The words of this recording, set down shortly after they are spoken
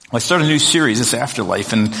I started a new series, this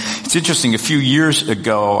Afterlife, and it's interesting. A few years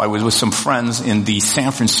ago, I was with some friends in the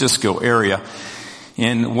San Francisco area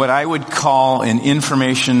in what I would call an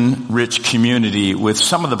information-rich community with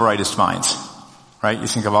some of the brightest minds, right? You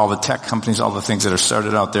think of all the tech companies, all the things that are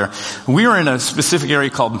started out there. We were in a specific area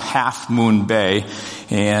called Half Moon Bay,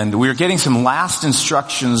 and we were getting some last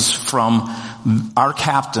instructions from our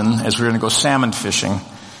captain as we were going to go salmon fishing,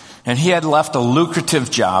 and he had left a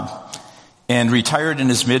lucrative job and retired in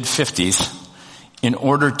his mid-50s in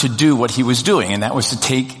order to do what he was doing, and that was to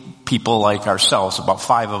take people like ourselves, about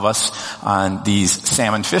 5 of us, on these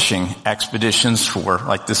salmon fishing expeditions for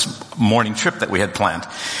like this morning trip that we had planned.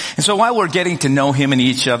 And so while we're getting to know him and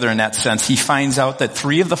each other in that sense, he finds out that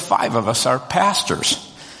 3 of the 5 of us are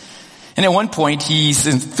pastors. And at one point, he's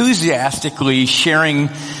enthusiastically sharing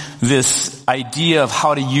this idea of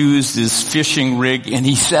how to use this fishing rig, and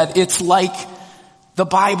he said, it's like the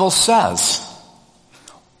Bible says,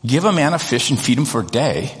 give a man a fish and feed him for a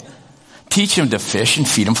day. Teach him to fish and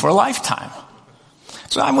feed him for a lifetime.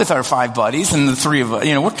 So I'm with our 5 buddies, and the 3 of us,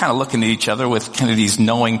 we're kind of looking at each other with kind of these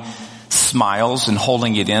knowing smiles and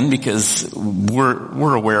holding it in because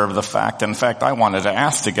we're aware of the fact. In fact, I wanted to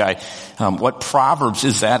ask the guy, what Proverbs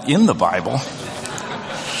is that in the Bible?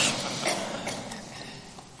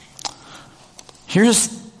 Here's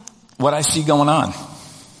what I see going on.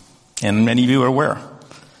 And many of you are aware.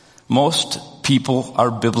 Most people are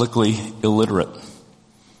biblically illiterate,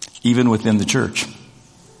 even within the church.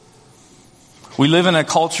 We live in a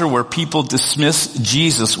culture where people dismiss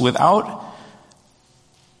Jesus without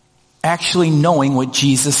actually knowing what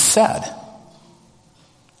Jesus said.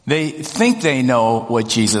 They think they know what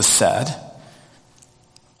Jesus said.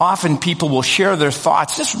 Often people will share their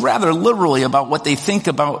thoughts just rather literally about what they think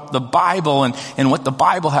about the Bible and what the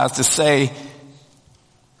Bible has to say,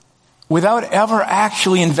 without ever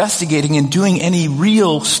actually investigating and doing any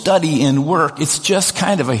real study and work. It's just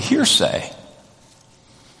kind of a hearsay.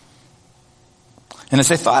 And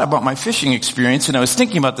as I thought about my fishing experience, and I was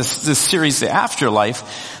thinking about this series, The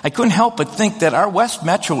Afterlife, I couldn't help but think that our West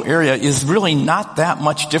Metro area is really not that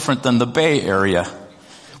much different than the Bay Area.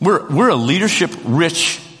 We're a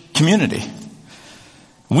leadership-rich community.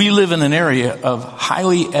 We live in an area of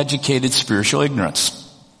highly educated spiritual ignorance.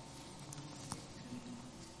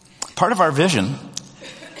 Part of our vision,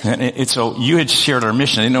 so you had shared our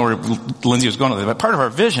mission. I didn't know where Lindsay was going with it, but part of our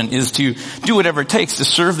vision is to do whatever it takes to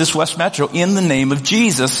serve this West Metro in the name of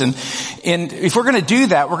Jesus. And if we're going to do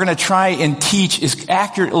that, we're going to try and teach as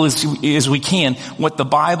accurately as we can what the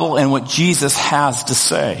Bible and what Jesus has to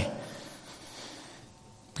say.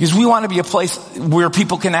 Because we want to be a place where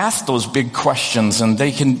people can ask those big questions and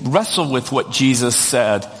they can wrestle with what Jesus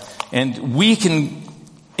said. And we can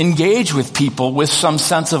engage with people with some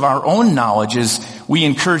sense of our own knowledge as we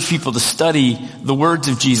encourage people to study the words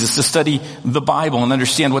of Jesus, to study the Bible and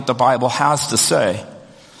understand what the Bible has to say.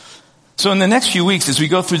 So in the next few weeks, as we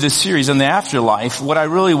go through this series on the afterlife, what I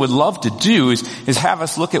really would love to do is have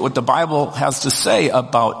us look at what the Bible has to say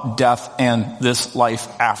about death and this life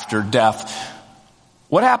after death.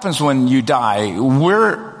 What happens when you die?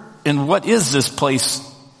 Where and what is this place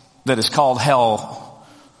that is called hell?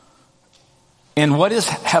 And what is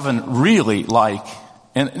heaven really like?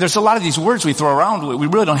 And there's a lot of these words we throw around. We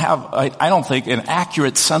really don't have, I don't think, an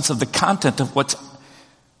accurate sense of the content of what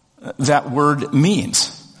that word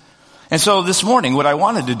means. And so this morning, what I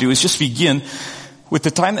wanted to do is just begin with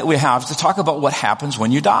the time that we have to talk about what happens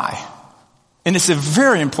when you die. And it's a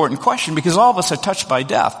very important question because all of us are touched by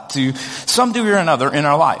death to some degree or another in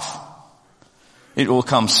our life. It will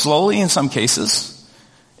come slowly in some cases,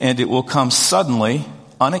 and it will come suddenly,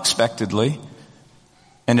 unexpectedly.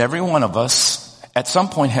 And every one of us at some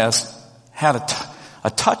point has had a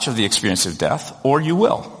touch of the experience of death, or you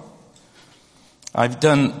will. I've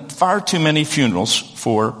done far too many funerals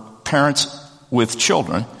for parents with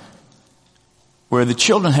children where the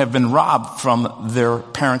children have been robbed from their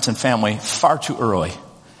parents and family far too early.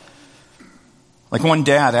 Like one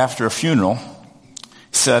dad after a funeral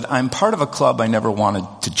said, I'm part of a club I never wanted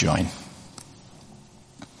to join.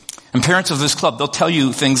 And parents of this club, they'll tell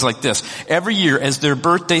you things like this. Every year as their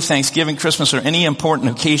birthday, Thanksgiving, Christmas, or any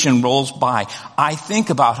important occasion rolls by, I think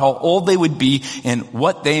about how old they would be and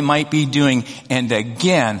what they might be doing. And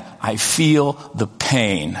again, I feel the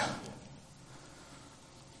pain.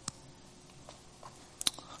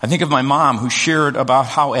 I think of my mom who shared about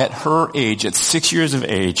how at her age, at 6 years of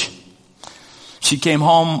age, she came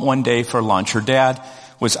home one day for lunch. Her dad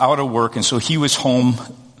was out of work, and so he was home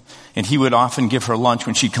And he would often give her lunch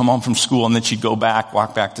when she'd come home from school, and then she'd go back,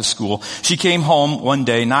 walk back to school. She came home one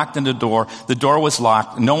day, knocked on the door. The door was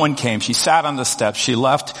locked. No one came. She sat on the steps. She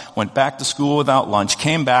left, went back to school without lunch,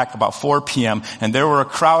 came back about 4 p.m., and there were a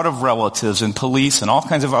crowd of relatives and police and all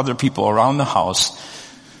kinds of other people around the house.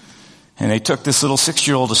 And they took this little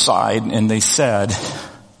 6-year-old aside, and they said,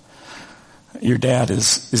 "Your dad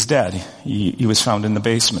is dead. He was found in the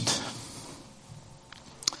basement."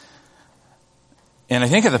 And I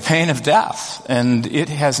think of the pain of death, and it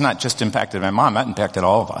has not just impacted my mom, that impacted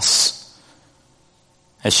all of us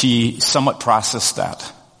as she somewhat processed that,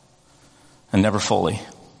 and never fully.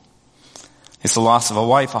 It's the loss of a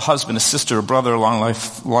wife, a husband, a sister, a brother,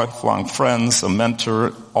 lifelong friends, a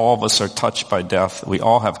mentor. All of us are touched by death. We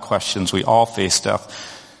all have questions. We all face death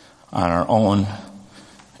on our own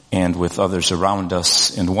and with others around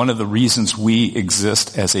us. And one of the reasons we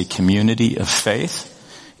exist as a community of faith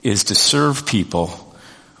is to serve people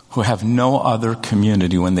who have no other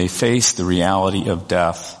community when they face the reality of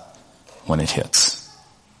death when it hits.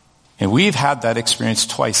 And we've had that experience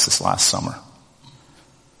twice this last summer.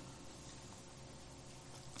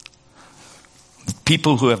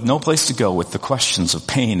 People who have no place to go with the questions of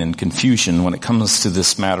pain and confusion when it comes to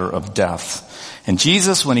this matter of death. And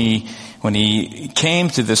Jesus, when he came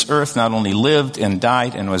to this earth, not only lived and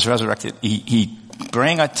died and was resurrected, he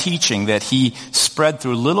bring a teaching that he spread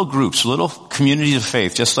through little groups, little communities of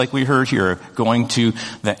faith, just like we heard here, going to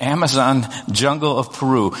the Amazon jungle of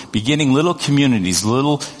Peru, beginning little communities,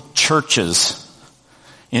 little churches,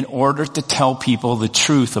 in order to tell people the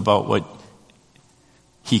truth about what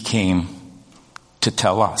he came to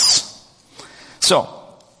tell us. So,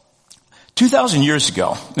 2,000 years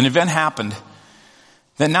ago, an event happened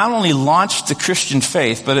that not only launched the Christian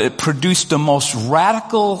faith, but it produced the most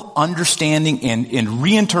radical understanding and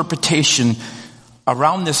reinterpretation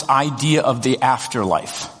around this idea of the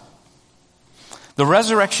afterlife. The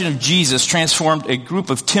resurrection of Jesus transformed a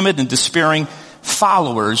group of timid and despairing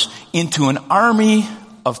followers into an army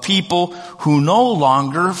of people who no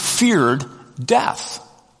longer feared death.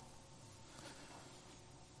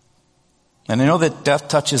 And I know that death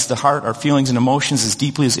touches the heart, our feelings and emotions as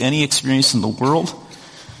deeply as any experience in the world.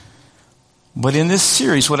 But in this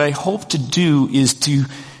series, what I hope to do is to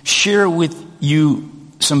share with you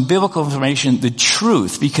some biblical information, the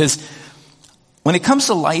truth, because when it comes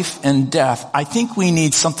to life and death, I think we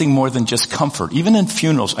need something more than just comfort. Even in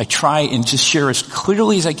funerals, I try and just share as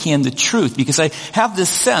clearly as I can the truth, because I have this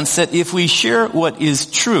sense that if we share what is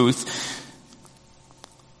truth,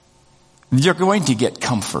 you're going to get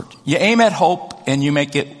comfort. You aim at hope and you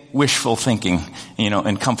make it wishful thinking,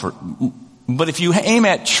 and comfort. But if you aim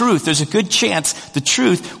at truth, there's a good chance the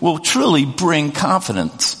truth will truly bring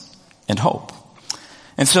confidence and hope.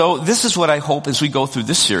 And so this is what I hope as we go through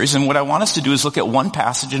this series. And what I want us to do is look at one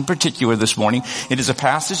passage in particular this morning. It is a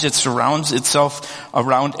passage that surrounds itself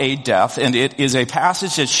around a death. And it is a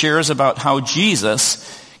passage that shares about how Jesus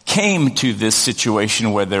came to this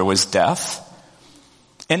situation where there was death.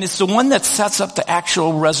 And it's the one that sets up the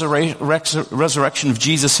actual resurrection of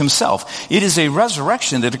Jesus himself. It is a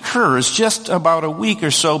resurrection that occurs just about a week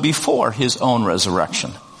or so before his own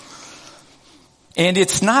resurrection. And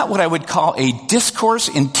it's not what I would call a discourse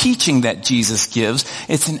in teaching that Jesus gives.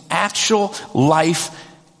 It's an actual life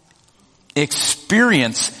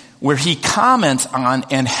experience where he comments on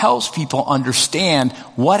and helps people understand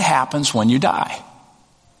what happens when you die.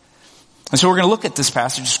 And so we're going to look at this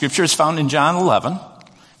passage of scripture. It's found in John 11.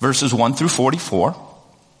 Verses 1 through 44.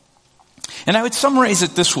 And I would summarize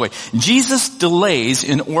it this way. Jesus delays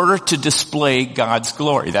in order to display God's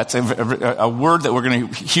glory. That's a word that we're going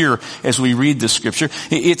to hear as we read this scripture.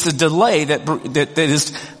 It's a delay that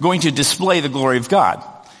is going to display the glory of God.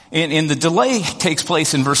 And the delay takes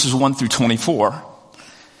place in verses 1 through 24.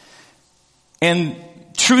 And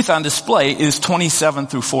truth on display is 27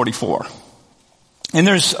 through 44. And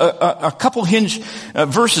there's a couple hinge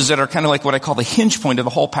verses that are kind of like what I call the hinge point of the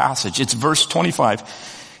whole passage. It's verse 25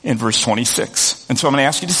 and verse 26. And so I'm going to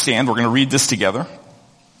ask you to stand. We're going to read this together.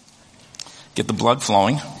 Get the blood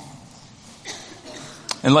flowing.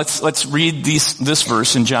 And let's read this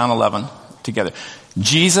verse in John 11 together.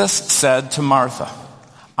 Jesus said to Martha,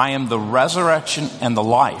 "I am the resurrection and the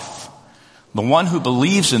life. The one who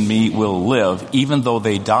believes in me will live even though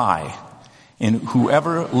they die. And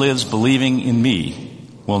whoever lives believing in me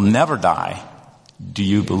will never die. Do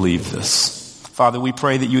you believe this?" Father, we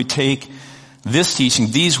pray that you would take this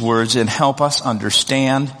teaching, these words, and help us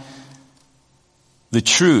understand the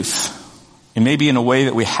truth, and maybe in a way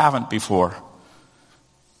that we haven't before.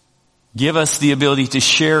 Give us the ability to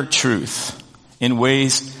share truth in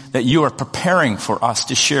ways that you are preparing for us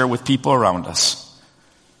to share with people around us.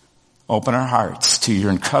 open our hearts to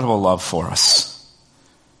your incredible love for us.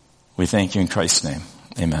 We thank you in Christ's name.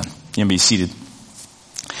 Amen. You can be seated.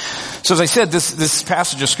 So as I said, this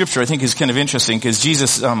passage of Scripture I think is kind of interesting because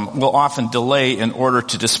Jesus will often delay in order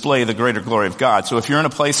to display the greater glory of God. So if you're in a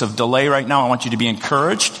place of delay right now, I want you to be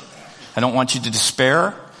encouraged. I don't want you to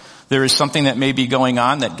despair. There is something that may be going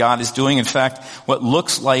on that God is doing. In fact, what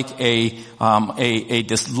looks like a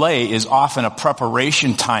delay is often a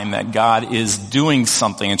preparation time that God is doing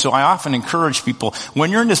something. And so I often encourage people, when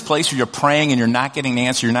you're in this place where you're praying and you're not getting an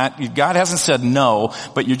answer, God hasn't said no,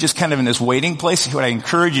 but you're just kind of in this waiting place, what I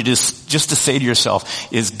encourage you just to say to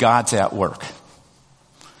yourself is God's at work.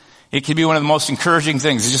 It can be one of the most encouraging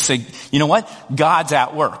things is just say, you know what? God's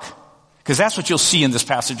at work. Because that's what you'll see in this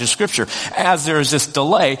passage of Scripture. As there is this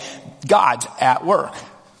delay, God's at work.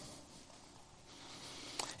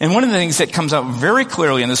 And one of the things that comes out very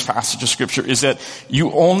clearly in this passage of Scripture is that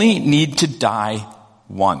you only need to die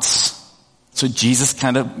once. So Jesus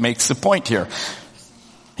kind of makes the point here.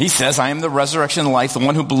 He says, I am the resurrection and life. The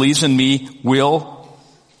one who believes in me will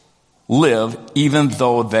live even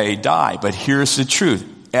though they die. But here's the truth.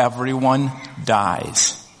 Everyone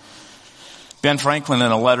dies. Ben Franklin,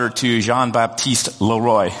 in a letter to Jean-Baptiste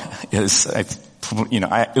Leroy,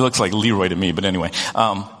 it looks like Leroy to me, but anyway.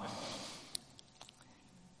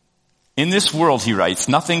 In this world, he writes,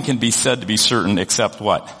 nothing can be said to be certain except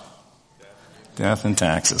what? Death and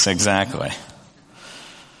taxes. Exactly.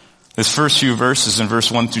 This first few verses in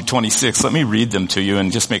verse 1 through 26, let me read them to you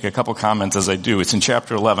and just make a couple comments as I do. It's in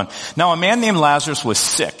chapter 11. Now a man named Lazarus was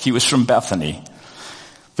sick. He was from Bethany,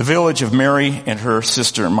 the village of Mary and her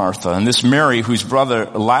sister Martha. And this Mary, whose brother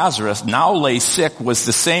Lazarus now lay sick, was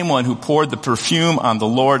the same one who poured the perfume on the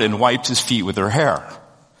Lord and wiped his feet with her hair.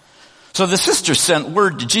 So the sisters sent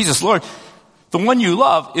word to Jesus, Lord, the one you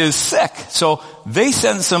love is sick. So they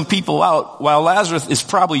send some people out while Lazarus is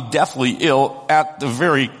probably deathly ill at the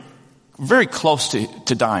very, very close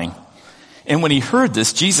to dying. And when he heard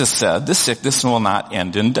this, Jesus said, this sickness will not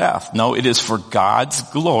end in death. No, it is for God's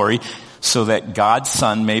glory, so that God's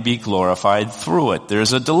Son may be glorified through it.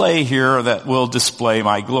 There's a delay here that will display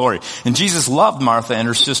my glory. And Jesus loved Martha and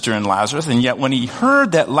her sister and Lazarus, and yet when he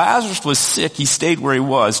heard that Lazarus was sick, he stayed where he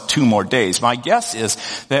was 2 more days. My guess is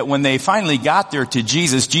that when they finally got there to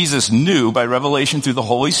Jesus, Jesus knew by revelation through the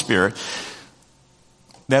Holy Spirit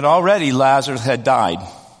that already Lazarus had died.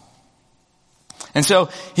 And so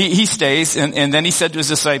he stays, and then he said to his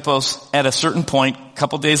disciples at a certain point, a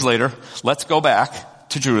couple days later, let's go back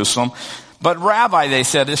to Jerusalem. But Rabbi, they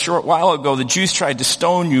said, a short while ago, the Jews tried to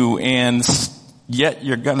stone you, and yet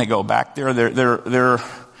you're going to go back there. Their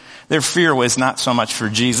fear was not so much for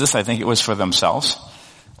Jesus. I think it was for themselves.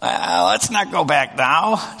 Let's not go back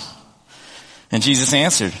now. And Jesus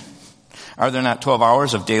answered, are there not 12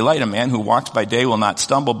 hours of daylight? A man who walks by day will not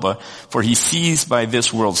stumble, but for he sees by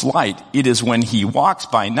this world's light. It is when he walks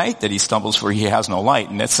by night that he stumbles, for he has no light.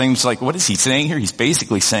 And that seems like, what is he saying here? He's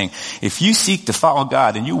basically saying, if you seek to follow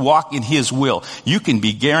God and you walk in his will, you can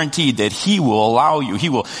be guaranteed that he will allow you. He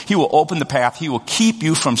will open the path. He will keep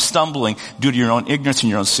you from stumbling due to your own ignorance and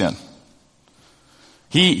your own sin.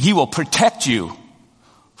 He will protect you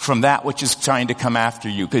from that which is trying to come after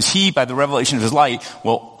you, because he, by the revelation of his light,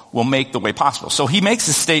 will make the way possible. So he makes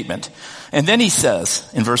a statement, and then he says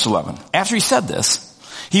in verse 11, after he said this,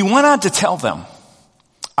 he went on to tell them,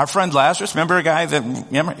 our friend Lazarus, remember a guy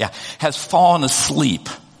has fallen asleep,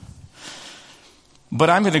 but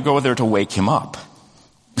I'm going to go there to wake him up.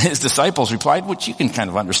 His disciples replied, which you can kind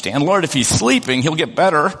of understand, Lord, if he's sleeping, he'll get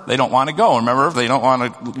better. They don't want to go. Remember, they don't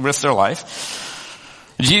want to risk their life.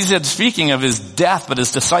 Jesus said, speaking of his death, but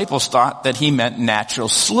his disciples thought that he meant natural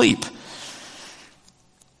sleep.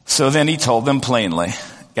 So then he told them plainly,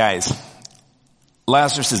 guys,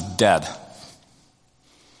 Lazarus is dead.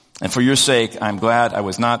 And for your sake, I'm glad I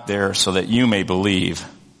was not there so that you may believe.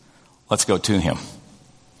 Let's go to him.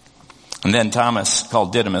 And then Thomas,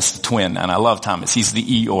 called Didymus, the twin, and I love Thomas. He's the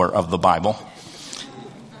Eeyore of the Bible.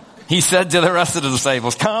 He said to the rest of the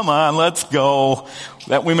disciples, come on, let's go,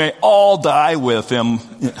 that we may all die with him.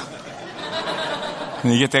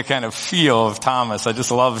 And you get that kind of feel of Thomas. I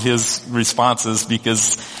just love his responses,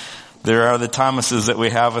 because there are the Thomases that we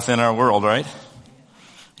have within our world, right?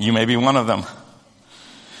 You may be one of them.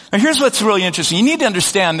 Now here's what's really interesting. You need to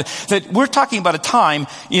understand that we're talking about a time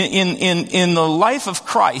in the life of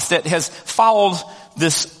Christ that has followed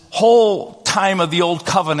this whole time of the Old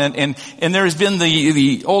Covenant, and there has been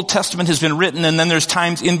the Old Testament has been written, and then there's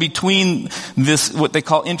times in between this, what they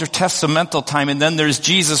call intertestamental time, and then there's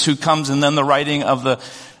Jesus who comes, and then the writing of the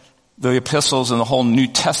epistles and the whole New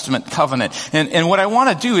Testament covenant. And what I want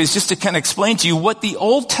to do is just to kind of explain to you what the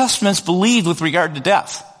Old Testaments believed with regard to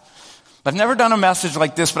death. I've never done a message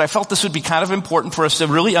like this, but I felt this would be kind of important for us to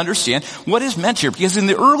really understand what is meant here. Because in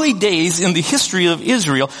the early days in the history of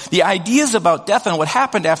Israel, the ideas about death and what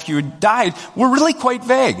happened after you died were really quite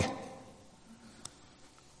vague.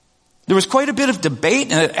 There was quite a bit of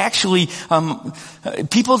debate, and it actually,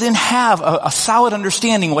 people didn't have a solid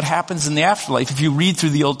understanding of what happens in the afterlife if you read through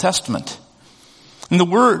the Old Testament. And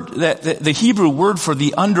the Hebrew word for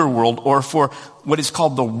the underworld, or for what is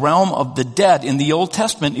called the realm of the dead in the Old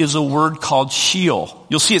Testament, is a word called Sheol.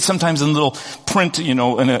 You'll see it sometimes in little print, in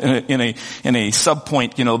a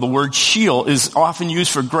subpoint, the word Sheol is often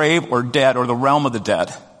used for grave or dead or the realm of the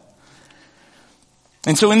dead.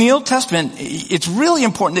 And so in the Old Testament, it's really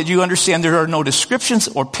important that you understand there are no descriptions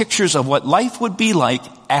or pictures of what life would be like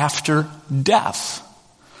after death.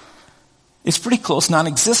 It's pretty close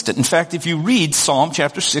non-existent. In fact, if you read Psalm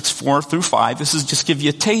chapter 6, 4 through 5, this is just give you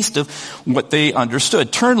a taste of what they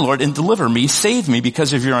understood. Turn, Lord, and deliver me, save me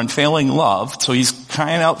because of your unfailing love. So he's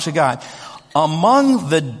crying out to God. Among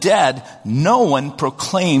the dead, no one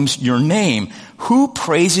proclaims your name. Who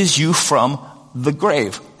praises you from the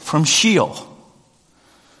grave, from Sheol?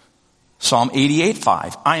 Psalm 88,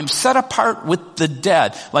 5. I am set apart with the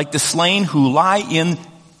dead, like the slain who lie in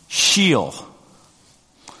Sheol,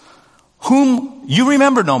 whom you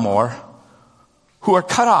remember no more, who are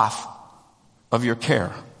cut off of your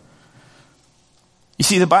care. You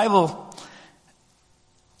see, the Bible,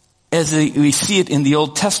 as we see it in the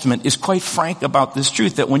Old Testament, is quite frank about this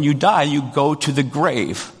truth, that when you die, you go to the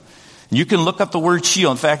grave. You can look up the word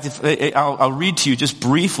Sheol. In fact, I'll read to you just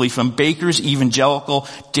briefly from Baker's Evangelical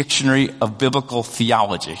Dictionary of Biblical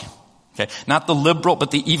Theology. Okay, not the liberal,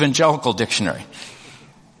 but the Evangelical Dictionary.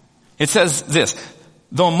 It says this: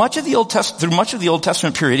 through much of the Old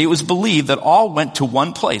Testament period, it was believed that all went to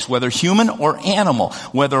one place, whether human or animal,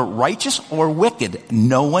 whether righteous or wicked.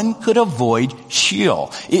 No one could avoid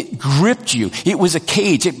Sheol. It gripped you. It was a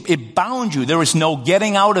cage. It bound you. There was no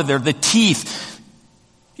getting out of there. The teeth,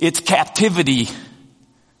 its captivity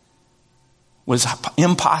was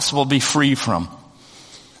impossible to be free from.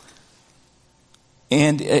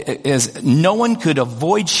 And as no one could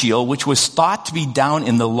avoid Sheol, which was thought to be down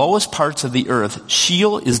in the lowest parts of the earth,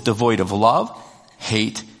 Sheol is devoid of love,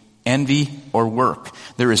 hate, envy, or work.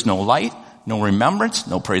 There is no light, no remembrance,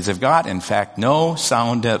 no praise of God. In fact, no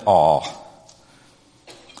sound at all.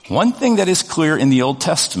 One thing that is clear in the Old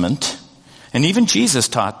Testament, and even Jesus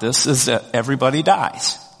taught this, is that everybody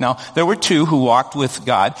dies. Now, there were two who walked with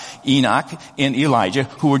God, Enoch and Elijah,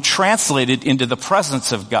 who were translated into the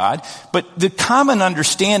presence of God, but the common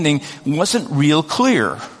understanding wasn't real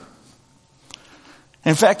clear.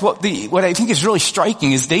 In fact, what I think is really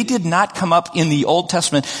striking is they did not come up in the Old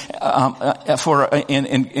Testament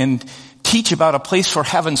and teach about a place for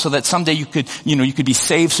heaven so that someday you could be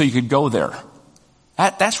saved so you could go there.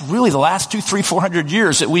 That's really the last 200, 300, 400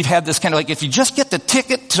 years that we've had this kind of like, if you just get the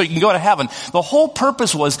ticket so you can go to heaven. The whole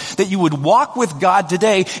purpose was that you would walk with God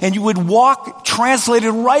today, and you would walk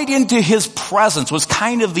translated right into His presence, was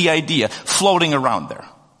kind of the idea floating around there.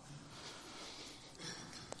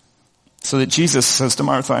 So that Jesus says to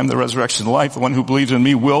Martha, I am the resurrection and life. The one who believes in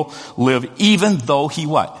me will live even though he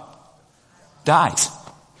what? Dies.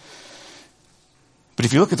 But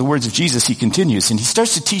if you look at the words of Jesus, he continues, and he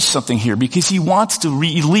starts to teach something here because he wants to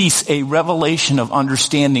release a revelation of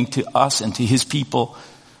understanding to us and to his people.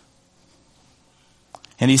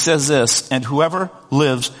 And he says this, and whoever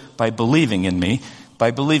lives by believing in me,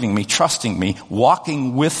 trusting me,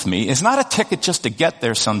 walking with me, is not a ticket just to get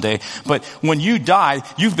there someday, but when you die,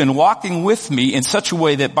 you've been walking with me in such a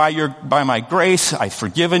way that by my grace, I've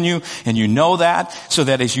forgiven you, and you know that, so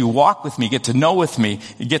that as you walk with me, get to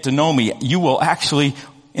know me, you will actually,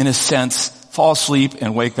 in a sense, fall asleep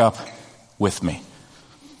and wake up with me.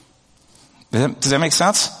 Does that make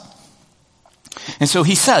sense? And so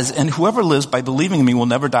he says, and whoever lives by believing in me will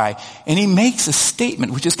never die. And he makes a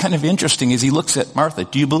statement which is kind of interesting as he looks at Martha.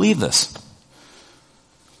 Do you believe this?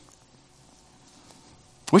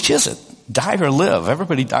 Which is it? Die or live?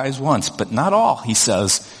 Everybody dies once, but not all, he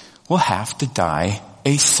says, will have to die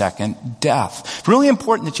a second death. Really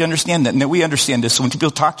important that you understand that and that we understand this. So when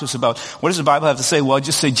people talk to us about what does the Bible have to say? Well,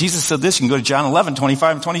 just say Jesus said this. You can go to John 11,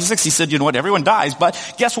 25 and 26. He said, you know what? Everyone dies,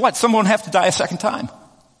 but guess what? Someone will have to die a second time.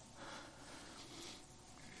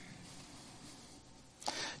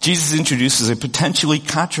 Jesus introduces a potentially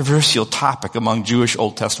controversial topic among Jewish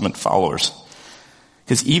Old Testament followers.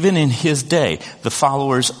 Because even in his day, the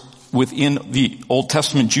followers within the Old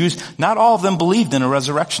Testament Jews, not all of them believed in a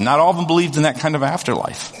resurrection. Not all of them believed in that kind of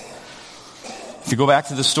afterlife. If you go back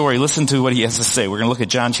to the story, listen to what he has to say. We're going to look at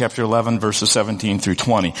John chapter 11, verses 17 through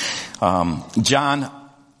 20. John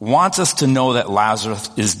wants us to know that Lazarus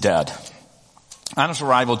is dead. On his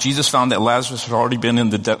arrival, Jesus found that Lazarus had already been in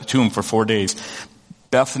the tomb for 4 days.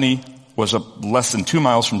 Bethany was less than 2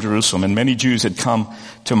 miles from Jerusalem, and many Jews had come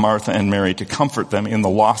to Martha and Mary to comfort them in the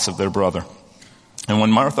loss of their brother. And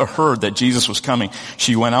when Martha heard that Jesus was coming,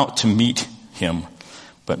 she went out to meet him,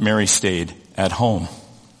 but Mary stayed at home.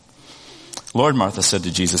 Lord, Martha said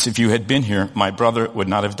to Jesus, if you had been here, my brother would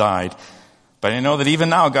not have died. But I know that even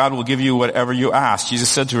now God will give you whatever you ask. Jesus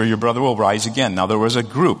said to her, your brother will rise again. Now there was a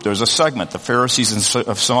group, there was a segment, the Pharisees and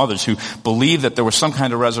of some others who believed that there was some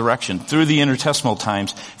kind of resurrection through the intertestamental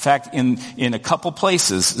times. In fact, in a couple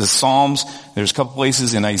places, the Psalms, there's a couple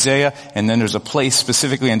places in Isaiah, and then there's a place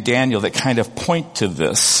specifically in Daniel that kind of point to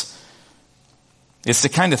this. It's the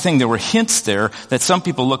kind of thing, there were hints there that some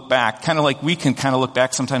people look back, kind of like we can kind of look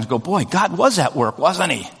back sometimes and go, boy, God was at work,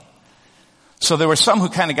 wasn't he? So there were some who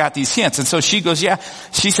kind of got these hints. And so she goes, yeah,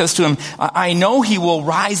 she says to him, I know he will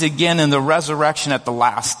rise again in the resurrection at the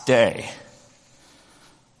last day.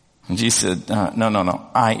 And Jesus said,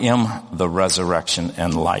 no. I am the resurrection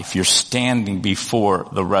and life. You're standing before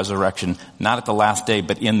the resurrection, not at the last day,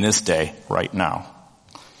 but in this day, right now.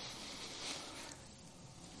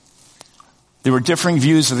 There were differing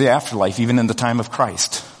views of the afterlife, even in the time of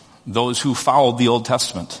Christ. Those who followed the Old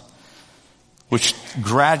Testament, which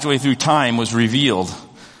gradually through time was revealed,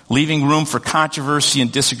 leaving room for controversy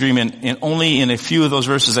and disagreement. And only in a few of those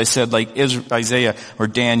verses I said, like Isaiah or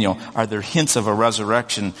Daniel, are there hints of a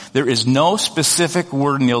resurrection. There is no specific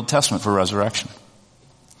word in the Old Testament for resurrection.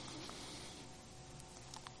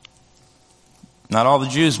 Not all the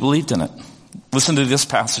Jews believed in it. Listen to this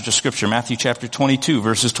passage of Scripture, Matthew chapter 22,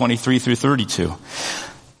 verses 23 through 32.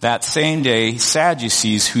 That same day,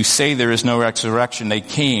 Sadducees, who say there is no resurrection, they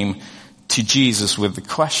came to Jesus with the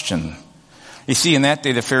question. You see, in that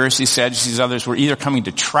day, the Pharisees, Sadducees, others were either coming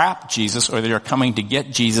to trap Jesus or they were coming to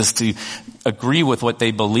get Jesus to agree with what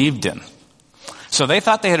they believed in. So they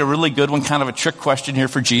thought they had a really good one, kind of a trick question here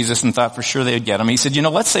for Jesus, and thought for sure they would get him. He said,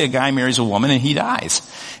 let's say a guy marries a woman and he dies.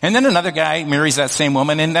 And then another guy marries that same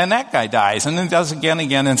woman and then that guy dies. And then does again,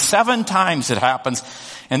 and 7 times it happens.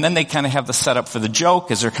 And then they kind of have the setup for the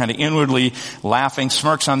joke as they're kind of inwardly laughing,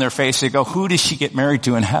 smirks on their face. They go, who does she get married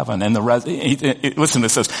to in heaven? And listen,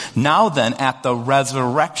 it says, now then at the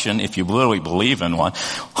resurrection, if you literally believe in one,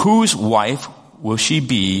 whose wife will she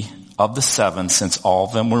be of the 7 since all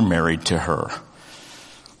of them were married to her?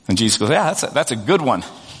 And Jesus goes, yeah, that's a good one.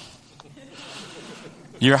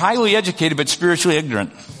 You're highly educated but spiritually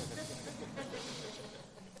ignorant.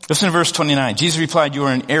 Listen to verse 29. Jesus replied, you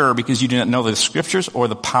are in error because you do not know the Scriptures or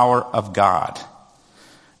the power of God.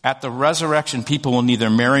 At the resurrection, people will neither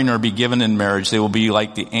marry nor be given in marriage. They will be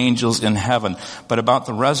like the angels in heaven. But about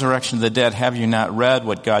the resurrection of the dead, have you not read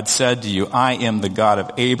what God said to you? I am the God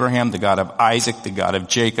of Abraham, the God of Isaac, the God of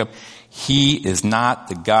Jacob. He is not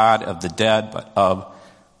the God of the dead, but of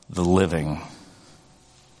the living.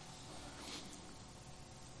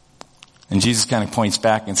 And Jesus kind of points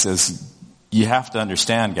back and says, you have to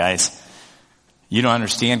understand, guys, you don't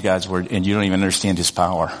understand God's word and you don't even understand his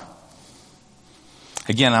power.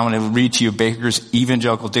 Again, I want to read to you Baker's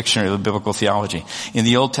Evangelical Dictionary of Biblical Theology. In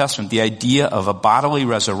the Old Testament, the idea of a bodily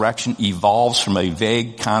resurrection evolves from a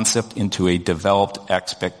vague concept into a developed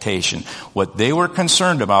expectation. What they were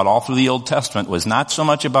concerned about all through the Old Testament was not so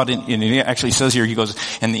much about, it actually says here, he goes,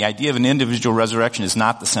 and the idea of an individual resurrection is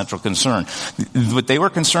not the central concern. What they were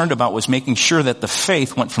concerned about was making sure that the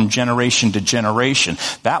faith went from generation to generation.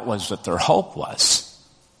 That was what their hope was.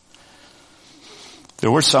 There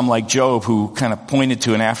were some like Job who kind of pointed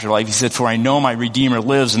to an afterlife. He said, for I know my Redeemer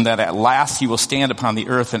lives and that at last he will stand upon the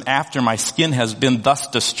earth, and after my skin has been thus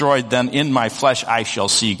destroyed, then in my flesh I shall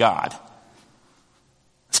see God.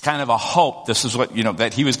 It's kind of a hope. This is what,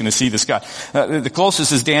 that he was going to see this God. The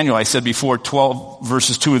closest is Daniel, I said before, 12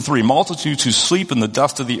 verses 2 and 3. Multitudes who sleep in the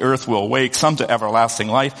dust of the earth will awake, some to everlasting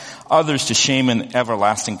life, others to shame and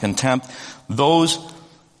everlasting contempt. Those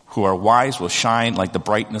who are wise will shine like the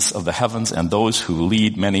brightness of the heavens, and those who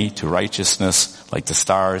lead many to righteousness like the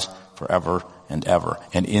stars forever and ever.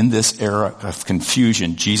 And in this era of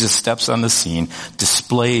confusion, Jesus steps on the scene,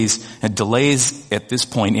 displays and delays at this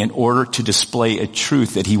point in order to display a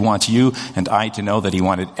truth that he wants you and I to know, that he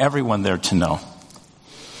wanted everyone there to know.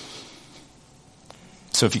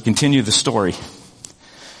 So if you continue the story,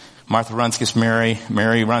 Martha runs, gets Mary.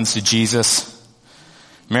 Mary runs to Jesus.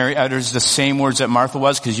 Mary utters the same words that Martha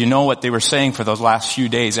was, because you know what they were saying for those last few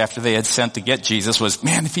days after they had sent to get Jesus was,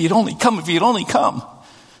 man, if he had only come, if he had only come.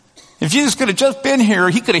 If Jesus could have just been here,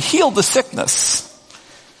 he could have healed the sickness.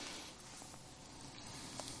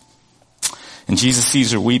 And Jesus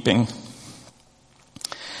sees her weeping.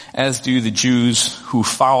 as do the Jews who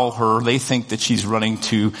follow her. They think that she's running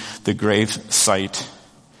to the grave site.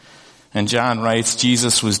 And John writes,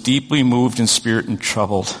 Jesus was deeply moved in spirit and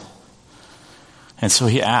troubled. And so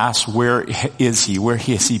he asks, where is he? Where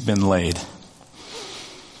has he been laid?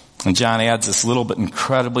 And John adds this little but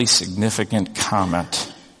incredibly significant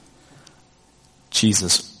comment.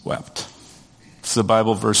 Jesus wept. It's the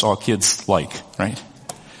Bible verse all kids like, right?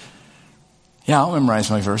 Yeah, I'll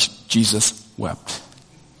memorize my verse. Jesus wept.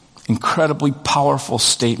 Incredibly powerful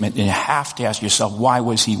statement. And you have to ask yourself, why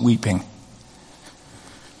was he weeping?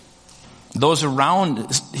 Those around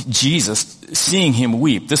Jesus, seeing him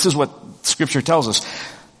weep, this is what Scripture tells us.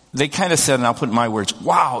 They kind of said, and I'll put in my words,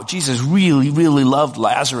 wow, Jesus really, really loved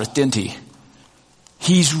Lazarus, didn't he?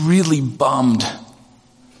 He's really bummed.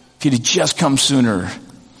 If he'd have just come sooner.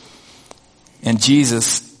 And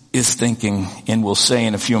Jesus is thinking, and we'll say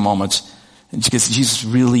in a few moments, because Jesus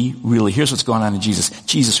really, really, here's what's going on in Jesus.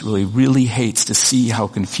 Jesus really, really hates to see how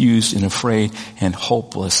confused and afraid and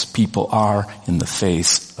hopeless people are in the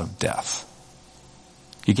face of death.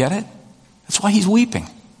 You get it? That's why he's weeping.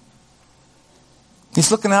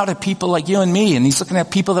 He's looking out at people like you and me, and he's looking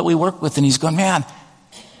at people that we work with, and he's going, man,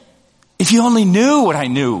 if you only knew what I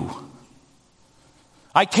knew.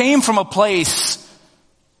 I came from a place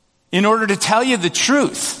in order to tell you the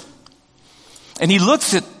truth. And he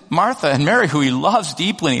looks at Martha and Mary, who he loves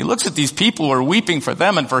deeply, and he looks at these people who are weeping for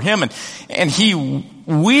them and for him, and he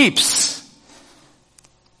weeps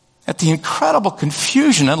at the incredible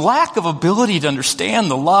confusion and lack of ability to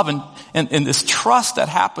understand the love and this trust that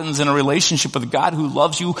happens in a relationship with a God who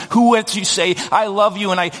loves you, who lets you say, I love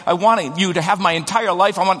you and I want you to have my entire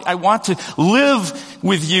life. I want to live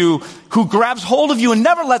with you, who grabs hold of you and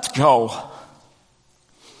never lets go.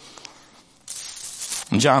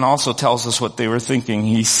 And John also tells us what they were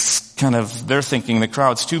thinking. They're thinking, the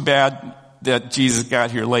crowd's too bad that Jesus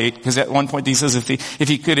got here late. Because at one point he says if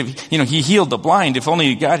he could have, he healed the blind. If only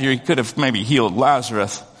he got here, he could have maybe healed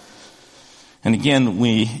Lazarus. And again,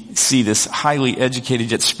 we see this highly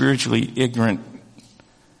educated yet spiritually ignorant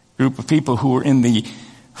group of people who were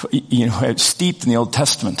steeped in the Old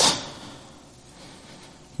Testament,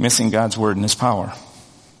 missing God's word and his power.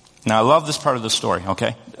 Now I love this part of the story,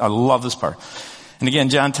 okay? I love this part. And again,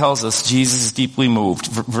 John tells us Jesus is deeply moved,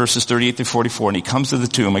 verses 38 through 44, and he comes to the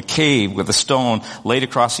tomb, a cave with a stone laid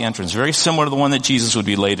across the entrance, very similar to the one that Jesus would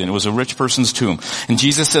be laid in. It was a rich person's tomb. And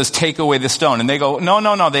Jesus says, take away the stone. And they go,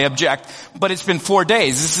 no, they object. But it's been 4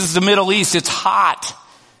 days. This is the Middle East. It's hot.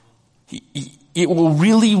 It will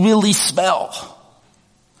really, really smell.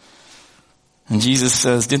 And Jesus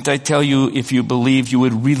says, didn't I tell you if you believed you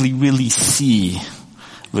would really, really see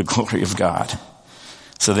the glory of God?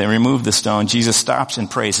 So they remove the stone. Jesus stops and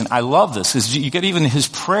prays. And I love this. You get even his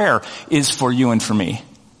prayer is for you and for me.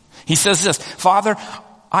 He says this, Father,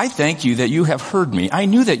 I thank you that you have heard me. I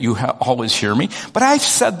knew that you always hear me, but I've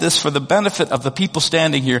said this for the benefit of the people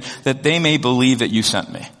standing here, that they may believe that you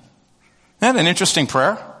sent me. Isn't that an interesting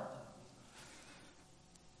prayer?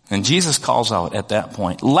 And Jesus calls out at that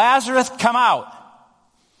point, Lazarus, come out.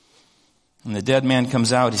 And the dead man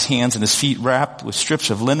comes out, his hands and his feet wrapped with strips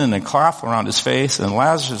of linen and cloth around his face. And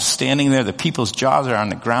Lazarus is standing there. The people's jaws are on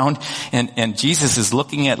the ground. And Jesus is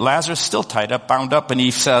looking at Lazarus, still tied up, bound up. And he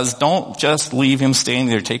says, don't just leave him standing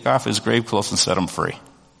there. Take off his grave clothes and set him free.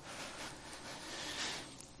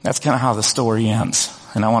 That's kind of how the story ends.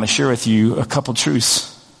 And I want to share with you a couple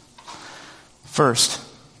truths. First,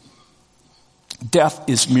 death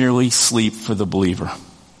is merely sleep for the believer.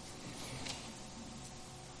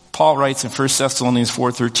 Paul writes in 1 Thessalonians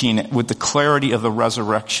 4:13 with the clarity of the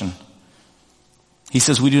resurrection. He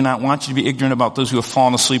says, we do not want you to be ignorant about those who have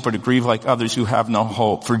fallen asleep or to grieve like others who have no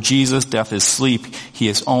hope. For Jesus, death is sleep. He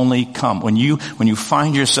has only come. When you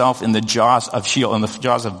find yourself in the jaws of Sheol, in the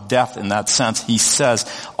jaws of death in that sense, he says,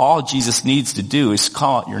 all Jesus needs to do is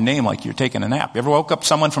call out your name like you're taking a nap. You ever woke up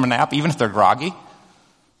someone from a nap, even if they're groggy?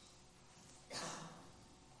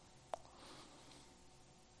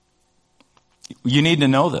 You need to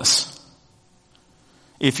know this.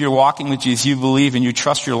 If you're walking with Jesus, you believe and you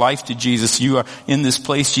trust your life to Jesus, you are in this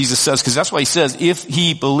place, Jesus says, because that's why he says, if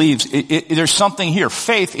he believes, there's something here.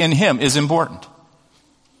 Faith in him is important.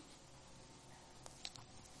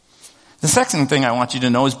 The second thing I want you to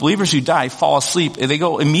know is believers who die fall asleep, they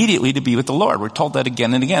go immediately to be with the Lord. We're told that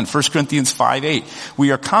again and again. 1 Corinthians 5:8.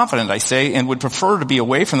 We are confident, I say, and would prefer to be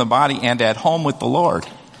away from the body and at home with the Lord.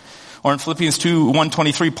 Or in Philippians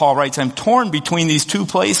 2:1-23, Paul writes, I'm torn between these two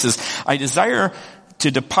places. I desire to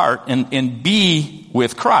depart and be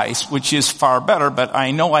with Christ, which is far better, but I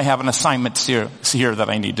know I have an assignment here that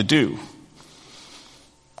I need to do.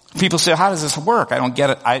 People say, how does this work? I don't get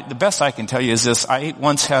it. The best I can tell you is this. I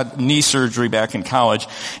once had knee surgery back in college,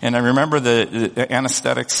 and I remember the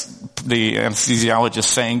anesthesiologist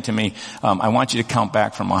saying to me, I want you to count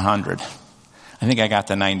back from 100. I think I got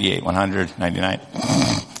to 98, 100, 99.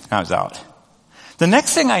 I was out. The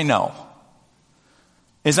next thing I know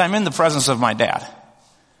is I'm in the presence of my dad.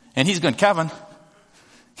 And he's going, Kevin,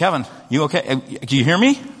 you okay? Do you hear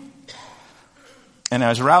me? And I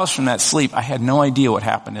was roused from that sleep. I had no idea what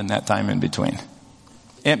happened in that time in between.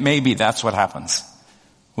 It may be that's what happens.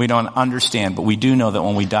 We don't understand, but we do know that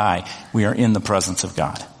when we die, we are in the presence of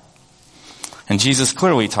God. And Jesus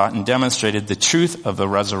clearly taught and demonstrated the truth of the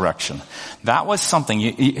resurrection. That was something,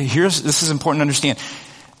 this is important to understand.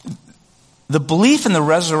 The belief in the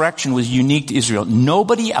resurrection was unique to Israel.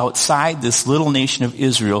 Nobody outside this little nation of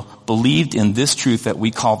Israel believed in this truth that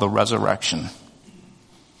we call the resurrection.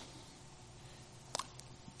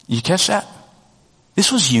 You catch that?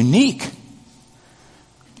 This was unique.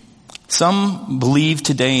 Some believe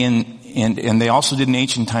today and they also did in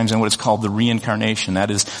ancient times in what is called the reincarnation.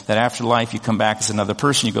 That is, that after life you come back as another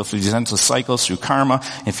person. You go through these endless cycles through karma.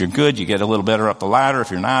 If you're good, you get a little better up the ladder.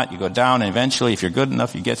 If you're not, you go down. And eventually, if you're good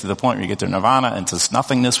enough, you get to the point where you get to nirvana and to this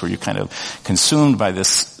nothingness where you're kind of consumed by this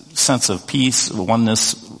sense of peace,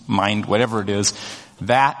 oneness, mind, whatever it is.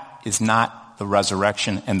 That is not the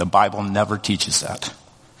resurrection, and the Bible never teaches that.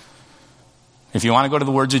 If you want to go to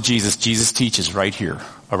the words of Jesus, Jesus teaches right here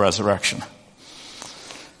a resurrection.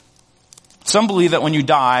 Some believe that when you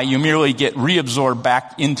die, you merely get reabsorbed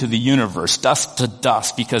back into the universe, dust to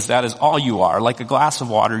dust, because that is all you are. Like a glass of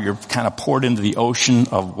water, you're kind of poured into the ocean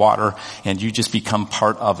of water, and you just become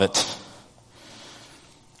part of it.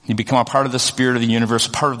 You become a part of the spirit of the universe,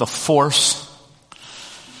 a part of the force,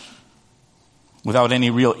 without any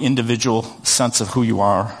real individual sense of who you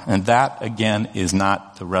are. And that, again, is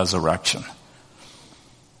not the resurrection.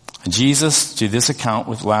 Jesus, through this account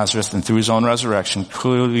with Lazarus and through his own resurrection,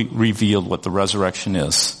 clearly revealed what the resurrection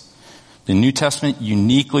is. The New Testament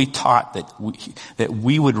uniquely taught that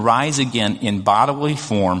we would rise again in bodily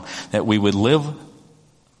form, that we would live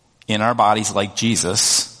in our bodies like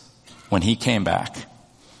Jesus when he came back,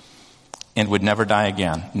 and would never die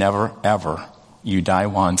again. Never, ever. You die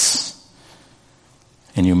once,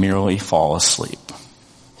 and you merely fall asleep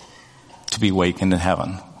to be wakened in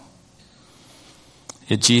heaven.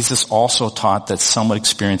 Yet Jesus also taught that some would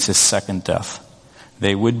experience his second death.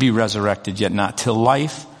 They would be resurrected, yet not to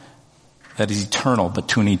life that is eternal, but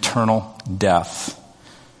to an eternal death,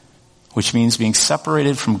 which means being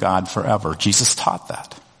separated from God forever. Jesus taught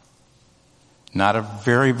that. Not a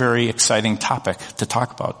very, very exciting topic to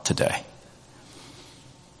talk about today.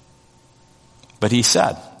 But he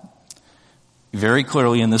said very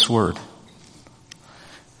clearly in this word,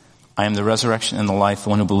 I am the resurrection and the life. The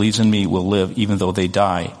one who believes in me will live even though they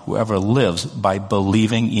die. Whoever lives by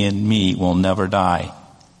believing in me will never die.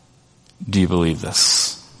 Do you believe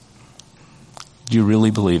this? Do you really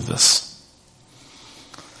believe this?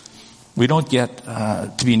 We don't get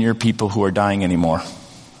to be near people who are dying anymore.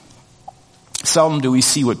 Seldom do we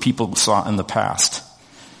see what people saw in the past.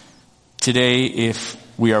 Today, if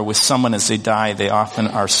we are with someone as they die, they often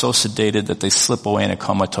are so sedated that they slip away in a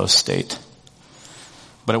comatose state.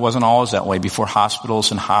 But it wasn't always that way. Before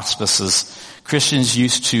hospitals and hospices, Christians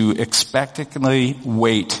used to expectantly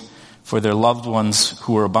wait for their loved ones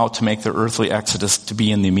who were about to make their earthly exodus to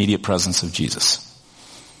be in the immediate presence of Jesus.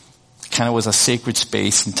 It kind of was a sacred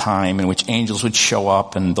space and time in which angels would show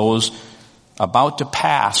up, and those about to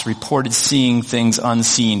pass reported seeing things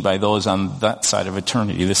unseen by those on that side of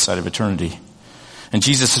eternity, this side of eternity. And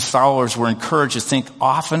Jesus' followers were encouraged to think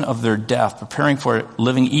often of their death, preparing for it,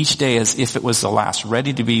 living each day as if it was the last,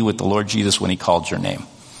 ready to be with the Lord Jesus when he called your name.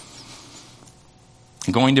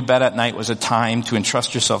 Going to bed at night was a time to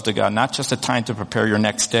entrust yourself to God, not just a time to prepare your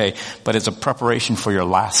next day, but as a preparation for your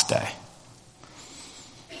last day.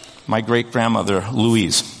 My great-grandmother,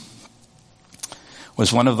 Louise,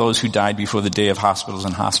 was one of those who died before the day of hospitals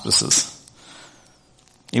and hospices.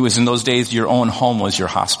 It was in those days your own home was your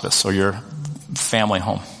hospice or your family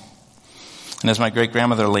home. And as my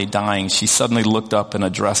great-grandmother lay dying, she suddenly looked up and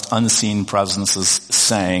addressed unseen presences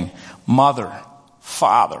saying, Mother,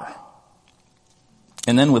 Father.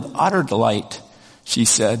 And then with utter delight, she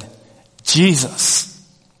said, Jesus.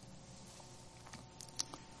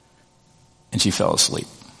 And she fell asleep.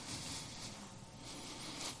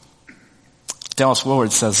 Dallas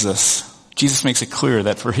Willard says this. Jesus makes it clear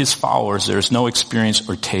that for his followers, there is no experience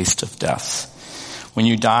or taste of death. When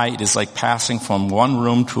you die, it is like passing from one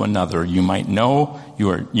room to another. You might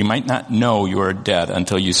not know you are dead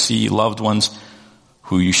until you see loved ones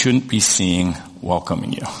who you shouldn't be seeing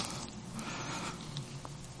welcoming you.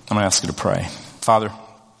 I'm going to ask you to pray. Father,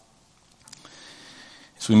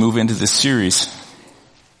 as we move into this series,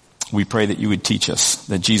 we pray that you would teach us,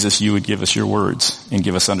 that Jesus, you would give us your words and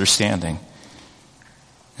give us understanding,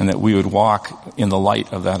 and that we would walk in the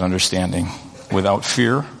light of that understanding without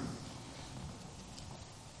fear,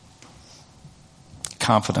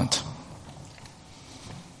 confident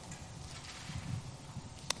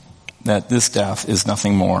that this death is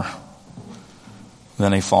nothing more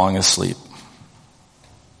than a falling asleep.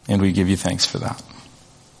 And we give you thanks for that.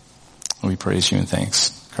 We praise you in thanks.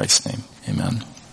 In Christ's name, amen.